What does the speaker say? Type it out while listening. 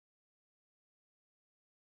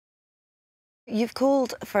You've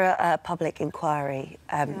called for a public inquiry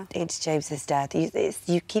into James's death.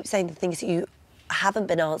 You keep saying the things that you haven't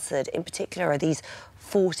been answered. In particular, are these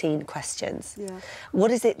 14 questions. Yeah.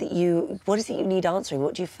 What is it that you need answering?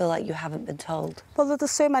 What do you feel like you haven't been told? Well,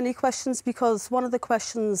 there's so many questions, because one of the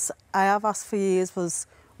questions I have asked for years was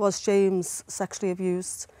James sexually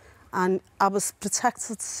abused? And I was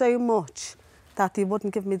protected so much that they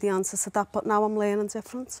wouldn't give me the answers to that, but now I'm learning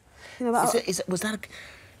different. You know, was that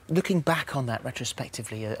looking back on that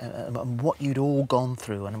retrospectively, and what you'd all gone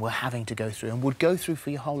through and were having to go through and would go through for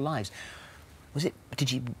your whole lives, was it?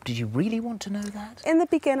 Did you really want to know that? In the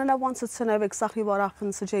beginning, I wanted to know exactly what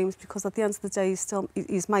happened to James, because at the end of the day,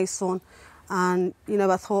 he's my son, and you know,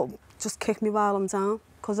 I thought, just kick me while I'm down,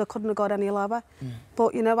 because I couldn't have got any lower.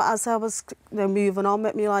 But you know, as I was moving on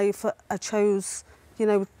with my life, I chose, you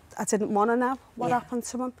know, I didn't want to know what happened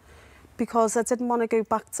to him, because I didn't want to go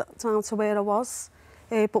back down to where I was.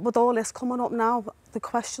 But with all this coming up now, the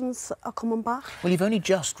questions are coming back. Well, you've only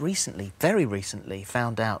just recently, very recently,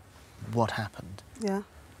 found out what happened. Yeah.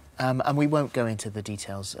 And we won't go into the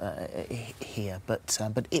details here, but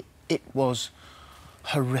it was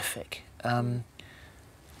horrific. And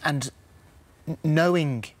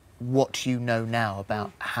knowing what you know now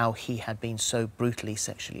about how he had been so brutally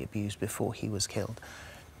sexually abused before he was killed,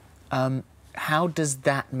 how does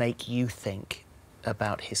that make you think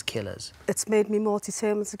about his killers? It's made me more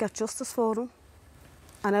determined to get justice for him.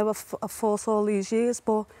 I know I've fought all these years,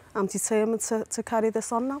 but I'm determined to carry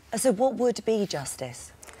this on now. So what would be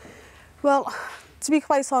justice? Well, to be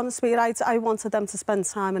quite honest with you, I wanted them to spend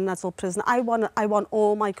time in Nedell prison. I want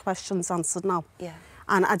all my questions answered now. Yeah.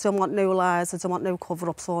 And I don't want no lies, I don't want no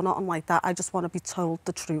cover-ups or nothing like that. I just want to be told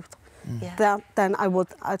the truth. Yeah. Then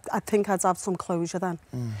I think I'd have some closure then.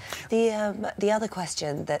 The other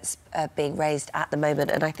question that's being raised at the moment,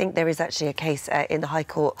 and I think there is actually a case in the High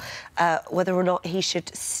Court, whether or not he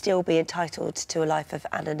should still be entitled to a life of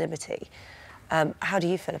anonymity. How do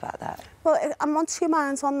you feel about that? Well, I'm on two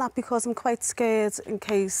minds on that, because I'm quite scared in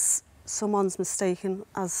case someone's mistaken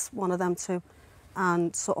as one of them two,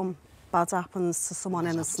 and something bad happens to someone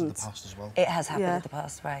innocent. In the past as well. It has happened in the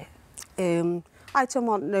past, right? I don't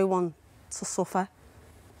want no one to suffer.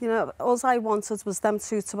 You know, all I wanted was them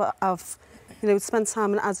two to have, you know, spent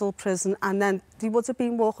time in adult prison, and then they would have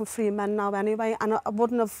been walking free men now anyway, and I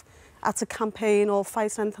wouldn't have had to campaign or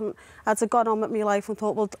fight anything. I'd have gone on with my life and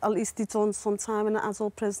thought, well, at least they'd done some time in an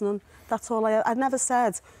adult prison, and that's all I'd never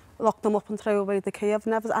said lock them up and throw away the key.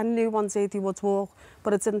 I knew one day they would walk,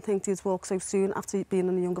 but I didn't think they'd walk so soon after being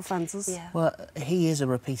in the young offenders. Yeah. Well, he is a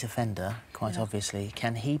repeat offender, quite obviously.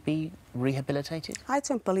 Can he be rehabilitated? I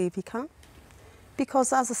don't believe he can.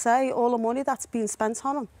 Because, as I say, all the money that's been spent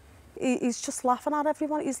on him, he's just laughing at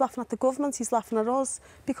everyone. He's laughing at the government, he's laughing at us,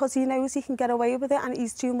 because he knows he can get away with it, and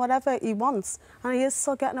he's doing whatever he wants, and he is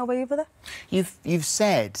still getting away with it. You've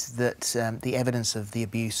said that the evidence of the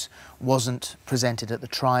abuse wasn't presented at the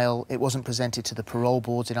trial. It wasn't presented to the parole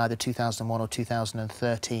boards in either 2001 or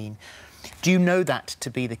 2013. Do you know that to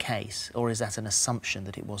be the case, or is that an assumption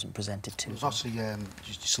that it wasn't presented to? It was actually,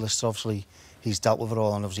 solicitor, obviously, he's dealt with it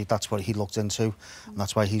all, and obviously that's what he looked into, and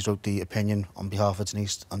that's why he's wrote the opinion on behalf of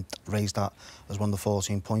Denise and raised that as one of the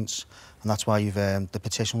 14 points, and that's why the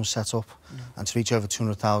petition was set up, and to reach over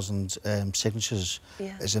 200,000 signatures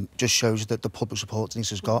just shows you that the public support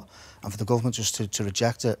Denise has got, and for the government just to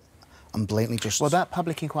reject it and blatantly just... Well, that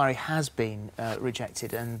public inquiry has been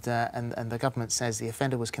rejected, and the government says the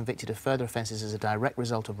offender was convicted of further offences as a direct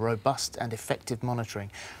result of robust and effective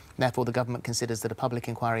monitoring. Therefore, the government considers that a public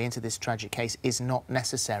inquiry into this tragic case is not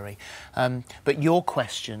necessary. But your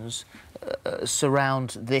questions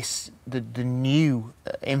surround the new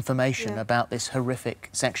information about this horrific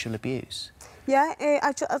sexual abuse. Yeah,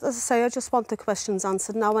 as I say, I just want the questions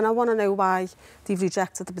answered now, and I want to know why they've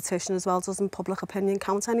rejected the petition as well. Doesn't public opinion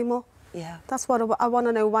count anymore? Yeah. That's what I want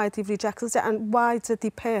to know, why they've rejected it, and why did they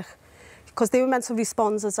pick? Because they were meant to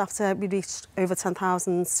respond after we reached over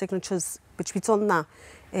 10,000 signatures, which we've done that.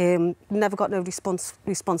 Never got no response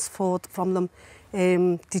from them.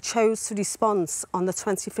 They chose to respond on the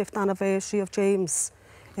 25th anniversary of James,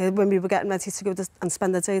 when we were getting ready to go and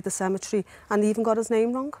spend the day at the cemetery, and they even got his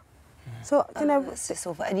name wrong. So, you know... It's just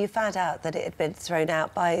awful. And you found out that it had been thrown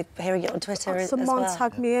out by hearing it on Twitter as well? Someone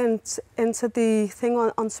tagged me into the thing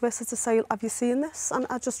on Twitter to say, have you seen this? And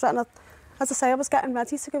I just read it. As I say, I was getting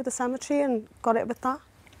ready to go to the cemetery and got it with that.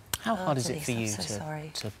 How hard is Denise, it for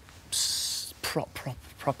you to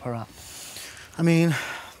prop her up? I mean,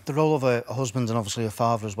 the role of a husband and obviously a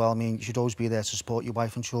father as well, I mean, you should always be there to support your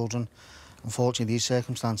wife and children. Unfortunately, these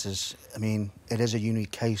circumstances, I mean, it is a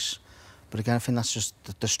unique case. But again, I think that's just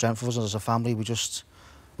the strength of us as a family.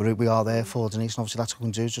 We're we are there for Denise, and obviously that's what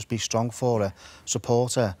we can do, is just be strong for her,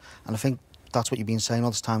 support her. And I think that's what you've been saying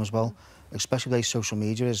all this time as well, especially with social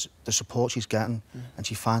media, is the support she's getting, and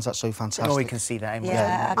she finds that so fantastic. Oh, we can see that.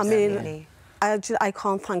 Yeah, I absolutely. mean, I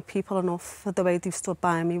can't thank people enough for the way they've stood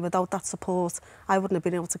by me. Without that support, I wouldn't have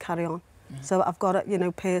been able to carry on. So I've got to, you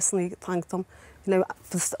know, personally thank them, you know,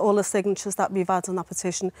 for all the signatures that we've had on that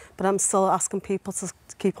petition, but I'm still asking people to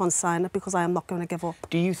keep on signing it because I am not going to give up.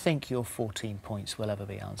 Do you think your 14 points will ever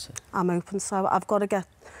be answered? I'm open, so I've got to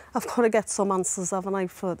get some answers, haven't I,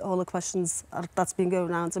 for all the questions that's been going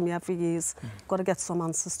around to me every years. Got to get some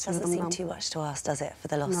answers to them. Doesn't seem too much to ask, does it, for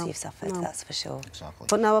the loss you've suffered? No. That's for sure. Exactly.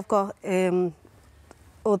 But now I've got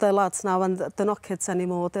other lads now, and they're not kids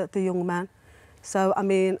anymore, they're young men. So, I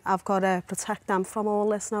mean, I've got to protect them from all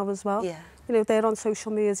this now as well. Yeah. You know, they're on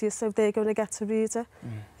social media, so they're going to get to read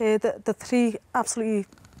it. The three absolutely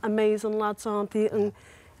amazing lads, aren't they? And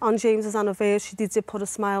on James's anniversary, they did put a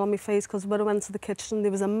smile on my face, because when I went to the kitchen, there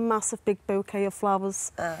was a massive big bouquet of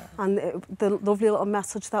flowers. And the lovely little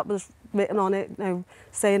message that was written on it, you know,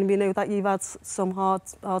 saying, you know, that you've had some hard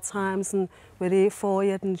times and we're here for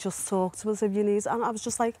you, and just talk to us if you need. And I was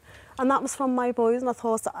just like, and that was from my boys, and I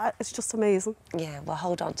thought, it's just amazing. Yeah, well,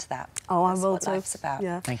 hold on to that. Oh, That's I will what do. life's about.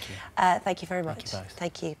 Yeah. Thank you. Thank you very much. Thank you both.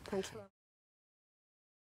 Thank you. Thank you.